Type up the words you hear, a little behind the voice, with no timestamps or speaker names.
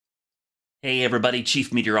Hey everybody,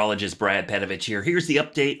 Chief Meteorologist Brad Pedovich here. Here's the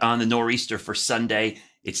update on the nor'easter for Sunday.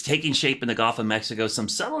 It's taking shape in the Gulf of Mexico. Some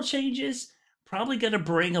subtle changes, probably going to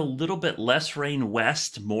bring a little bit less rain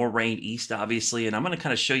west, more rain east, obviously. And I'm going to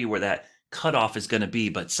kind of show you where that cutoff is going to be.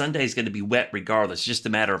 But Sunday is going to be wet regardless, just a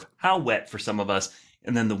matter of how wet for some of us.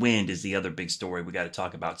 And then the wind is the other big story we got to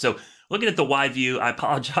talk about. So looking at the wide view, I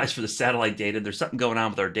apologize for the satellite data. There's something going on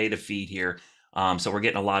with our data feed here. So we're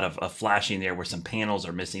getting a lot of flashing there where some panels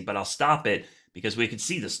are missing, but I'll stop it because we could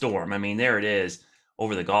see the storm. I mean, there it is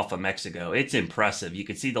over the Gulf of Mexico. It's impressive. You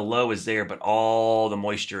can see the low is there, but all the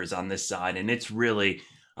moisture is on this side, and it's really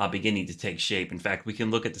beginning to take shape. In fact, we can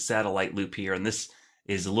look at the satellite loop here, and this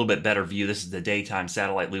is a little bit better view. This is the daytime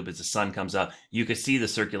satellite loop as the sun comes up. You can see the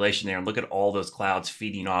circulation there, and look at all those clouds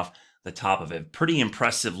feeding off the top of it. Pretty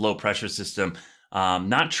impressive low pressure system.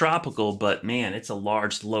 Not tropical, but man, it's a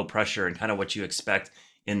large low pressure and kind of what you expect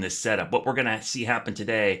in this setup. What we're going to see happen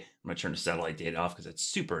today, I'm going to turn the satellite data off because it's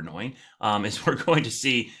super annoying, is we're going to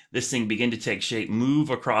see this thing begin to take shape, move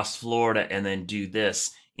across Florida, and then do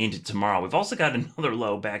this into tomorrow. We've also got another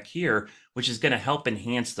low back here, which is going to help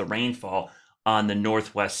enhance the rainfall on the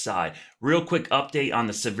northwest side. Real quick update on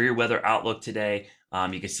the severe weather outlook today.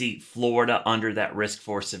 You can see Florida under that risk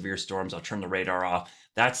for severe storms. I'll turn the radar off.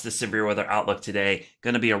 That's the severe weather outlook today.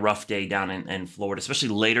 Going to be a rough day down in Florida, especially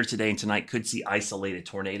later today and tonight. Could see isolated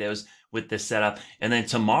tornadoes with this setup. And then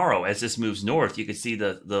tomorrow, as this moves north, you can see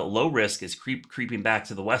the low risk is creeping back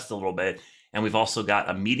to the west a little bit. And we've also got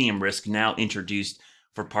a medium risk now introduced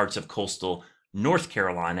for parts of coastal North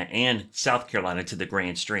Carolina and South Carolina to the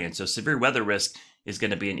Grand Strand. So severe weather risk is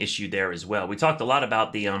going to be an issue there as well. We talked a lot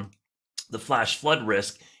about the flash flood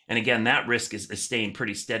risk. And again, that risk is staying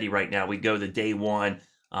pretty steady right now. We go to day one,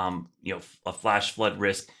 a flash flood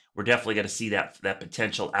risk. We're definitely going to see that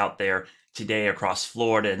potential out there today across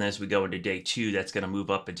Florida. And as we go into day two, that's going to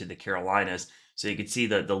move up into the Carolinas. So you can see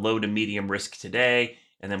the low to medium risk today.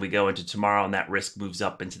 And then we go into tomorrow and that risk moves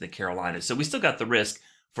up into the Carolinas. So we still got the risk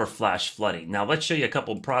for flash flooding. Now let's show you a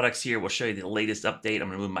couple of products here. We'll show you the latest update. I'm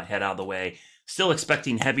going to move my head out of the way. Still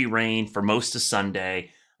expecting heavy rain for most of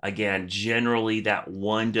Sunday. Again, generally that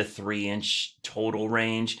 1 to 3 inch total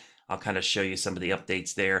range. I'll kind of show you some of the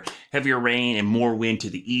updates there. Heavier rain and more wind to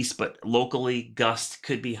the east, but locally gusts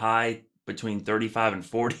could be high between 35 and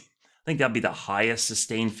 40. I think that'd be the highest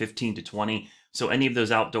sustained 15 to 20. So any of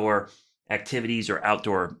those outdoor activities or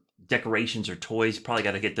outdoor decorations or toys, probably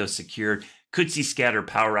got to get those secured. Could see scattered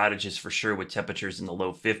power outages for sure with temperatures in the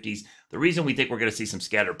low 50s. The reason we think we're going to see some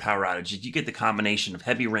scattered power outages, you get the combination of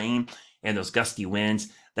heavy rain and those gusty winds.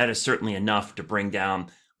 That is certainly enough to bring down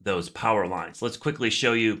those power lines. Let's quickly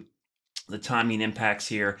show you the timing impacts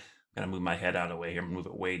here. I'm going to move my head out of the way here. Move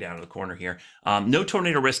it way down to the corner here. No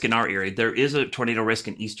tornado risk in our area. There is a tornado risk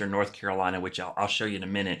in eastern North Carolina, which I'll show you in a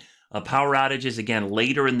minute. Power outages, again,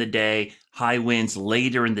 later in the day. High winds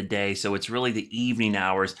later in the day. So it's really the evening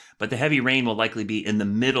hours. But the heavy rain will likely be in the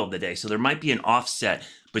middle of the day. So there might be an offset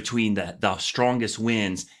between the strongest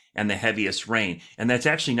winds and the heaviest rain. And that's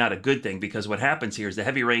actually not a good thing because what happens here is the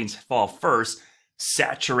heavy rains fall first,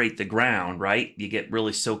 saturate the ground, right? You get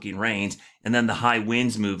really soaking rains, and then the high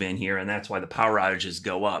winds move in here, and that's why the power outages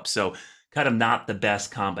go up. So kind of not the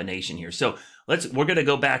best combination here. So we're going to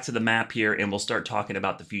go back to the map here, and we'll start talking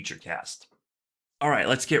about the futurecast. All right,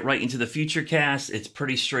 let's get right into the futurecast. It's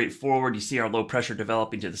pretty straightforward. You see our low pressure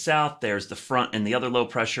developing to the south. There's the front and the other low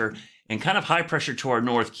pressure. And kind of high pressure to our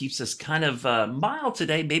north keeps us kind of mild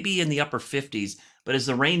today, maybe in the upper 50s. But as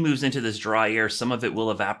the rain moves into this dry air, some of it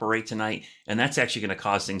will evaporate tonight. And that's actually going to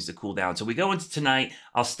cause things to cool down. So we go into tonight.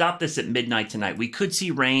 I'll stop this at midnight tonight. We could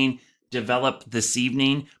see rain develop this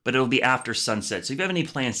evening, but it'll be after sunset. So if you have any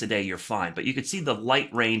plans today, you're fine. But you could see the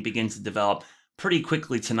light rain begin to develop pretty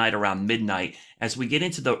quickly tonight around midnight. As we get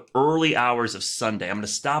into the early hours of Sunday, I'm going to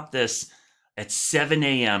stop this at 7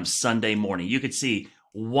 a.m. Sunday morning. You could see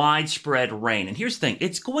widespread rain. And here's the thing,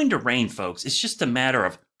 it's going to rain, folks. It's just a matter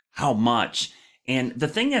of how much. And the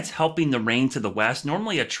thing that's helping the rain to the west,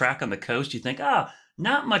 normally a track on the coast, you think,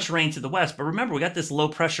 not much rain to the west. But remember, we got this low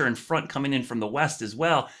pressure in front coming in from the west as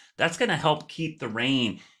well. That's going to help keep the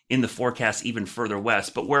rain in the forecast even further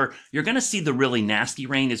west. But where you're going to see the really nasty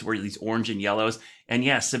rain is where these orange and yellows. And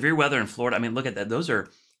yeah, severe weather in Florida. I mean, look at that.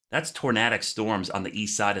 That's tornadic storms on the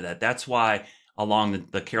east side of that. That's why along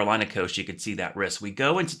the Carolina coast, you could see that risk. We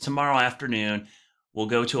go into tomorrow afternoon. We'll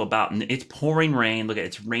go to it's pouring rain. Look at it,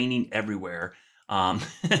 it's raining everywhere.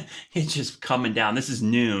 It's just coming down. This is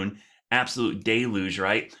noon. Absolute deluge,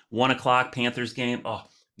 right? 1 o'clock, Panthers game. Oh,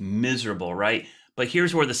 miserable, right? But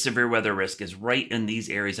here's where the severe weather risk is, right in these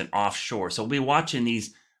areas and offshore. So we'll be watching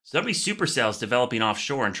these. So there'll be supercells developing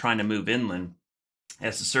offshore and trying to move inland.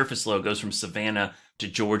 as the surface low goes from Savannah to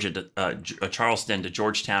Georgia to Charleston to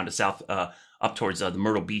Georgetown to south up towards the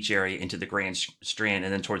Myrtle Beach area into the Grand Strand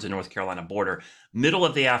and then towards the North Carolina border. Middle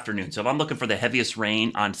of the afternoon. So if I'm looking for the heaviest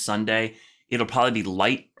rain on Sunday, it'll probably be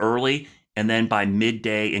light early, and then by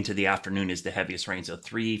midday into the afternoon is the heaviest rain. So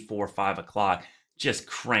 3, 4, 5 o'clock just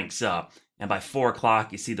cranks up. And by 4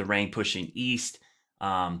 o'clock, you see the rain pushing east.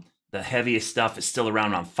 The heaviest stuff is still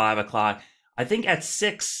around 5 o'clock. I think at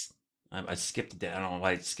 6, I skipped a day. I don't know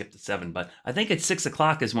why I skipped at 7, but I think at 6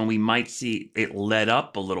 o'clock is when we might see it let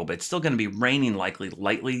up a little bit. It's still going to be raining likely,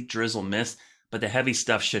 lightly drizzle mist, but the heavy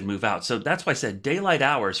stuff should move out. So that's why I said daylight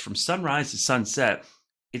hours from sunrise to sunset,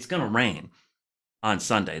 it's going to rain on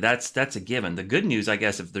Sunday. That's a given. The good news, I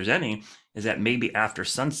guess, if there's any, is that maybe after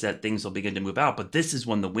sunset, things will begin to move out. But this is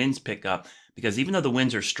when the winds pick up, because even though the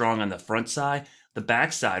winds are strong on the front side, the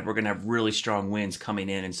back side, we're going to have really strong winds coming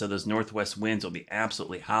in. And so those northwest winds will be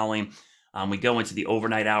absolutely howling. We go into the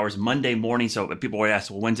overnight hours Monday morning. So people would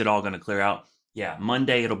ask, well, when's it all going to clear out? Yeah,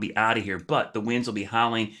 Monday, it'll be out of here, but the winds will be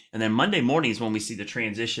howling. And then Monday morning is when we see the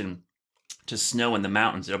transition to snow in the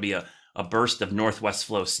mountains. There'll be a burst of northwest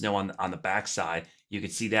flow snow on the backside. You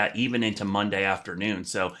could see that even into Monday afternoon.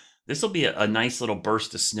 So this will be a nice little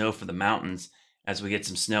burst of snow for the mountains as we get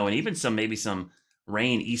some snow and even maybe some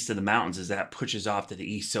rain east of the mountains as that pushes off to the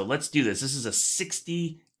east. So let's do this. This is a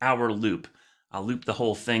 60-hour loop. I'll loop the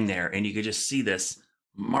whole thing there, and you could just see this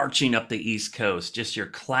marching up the East Coast, just your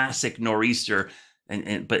classic nor'easter,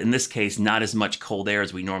 but in this case, not as much cold air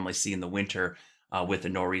as we normally see in the winter with the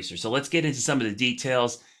nor'easter. So let's get into some of the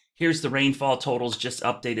details. Here's the rainfall totals just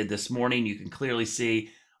updated this morning. You can clearly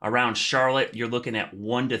see around Charlotte, you're looking at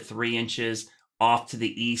 1 to 3 inches. Off to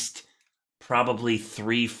the east, probably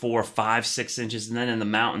 3, 4, 5, 6 inches. And then in the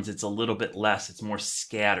mountains, it's a little bit less. It's more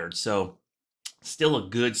scattered. So still a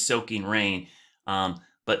good soaking rain.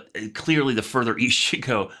 But clearly the further east you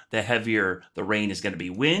go, the heavier the rain is going to be.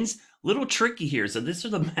 Winds, little tricky here. So these are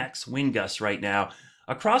the max wind gusts right now.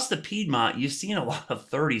 Across the Piedmont, you've seen a lot of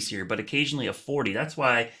 30s here, but occasionally a 40. That's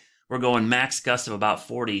why we're going max gust of about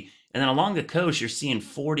 40. And then along the coast, you're seeing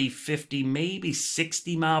 40, 50, maybe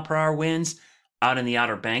 60 mile per hour winds out in the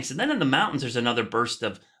Outer Banks. And then in the mountains, there's another burst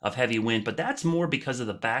of heavy wind, but that's more because of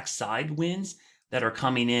the backside winds that are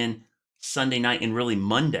coming in Sunday night and really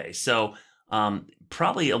Monday. So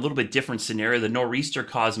probably a little bit different scenario. The nor'easter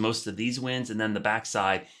caused most of these winds, and then the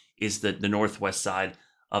backside is the northwest side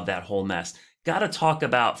of that whole mess. Got to talk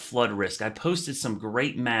about flood risk. I posted some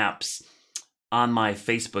great maps on my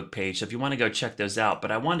Facebook page, so if you want to go check those out.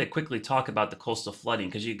 But I wanted to quickly talk about the coastal flooding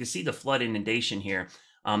because you can see the flood inundation here.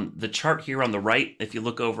 The chart here on the right, if you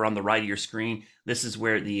look over on the right of your screen, this is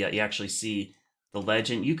where you actually see the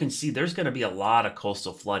legend. You can see there's going to be a lot of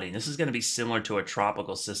coastal flooding. This is going to be similar to a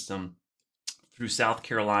tropical system through South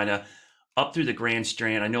Carolina, up through the Grand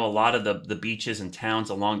Strand. I know a lot of the beaches and towns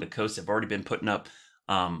along the coast have already been putting up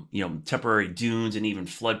temporary dunes and even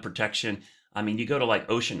flood protection. I mean, you go to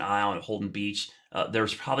like Ocean Isle and Holden Beach,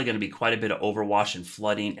 there's probably going to be quite a bit of overwash and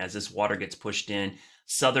flooding as this water gets pushed in.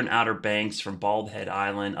 Southern Outer Banks from Bald Head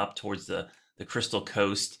Island up towards the Crystal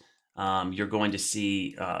Coast. You're going to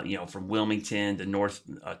see, from Wilmington to North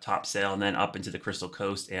Topsail and then up into the Crystal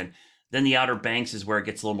Coast. And then the Outer Banks is where it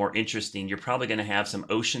gets a little more interesting. You're probably going to have some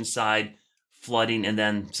oceanside flooding and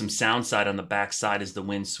then some sound side on the backside as the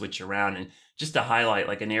winds switch around. And just to highlight,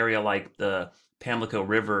 like an area like the Pamlico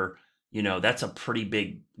River, that's a pretty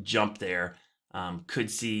big jump there.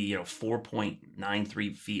 Could see,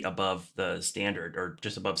 4.93 feet above the standard or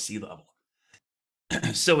just above sea level.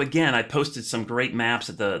 So again, I posted some great maps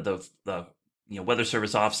that the Weather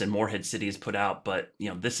Service office in Morehead City has put out, but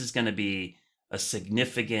this is going to be a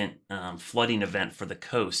significant flooding event for the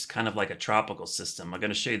coast, kind of like a tropical system. I'm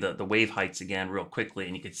going to show you the wave heights again real quickly,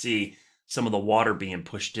 and you can see some of the water being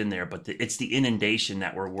pushed in there, but it's the inundation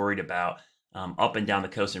that we're worried about up and down the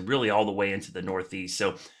coast and really all the way into the Northeast.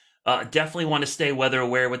 So definitely want to stay weather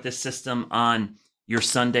aware with this system on your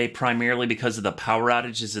Sunday, primarily because of the power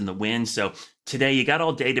outages and the wind. So today you got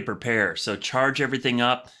all day to prepare. So charge everything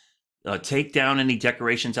up, take down any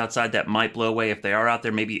decorations outside that might blow away. If they are out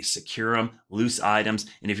there, maybe secure them, loose items.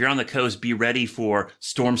 And if you're on the coast, be ready for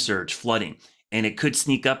storm surge, flooding, and it could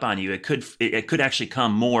sneak up on you. It could actually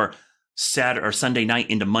come more Saturday or Sunday night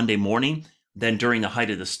into Monday morning than during the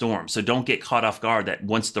height of the storm. So don't get caught off guard that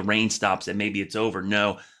once the rain stops that maybe it's over.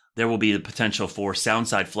 No, there will be the potential for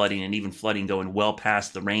soundside flooding and even flooding going well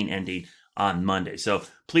past the rain ending on Monday. So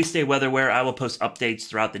please stay weather aware. I will post updates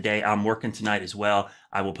throughout the day. I'm working tonight as well.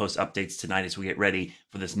 I will post updates tonight as we get ready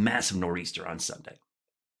for this massive nor'easter on Sunday.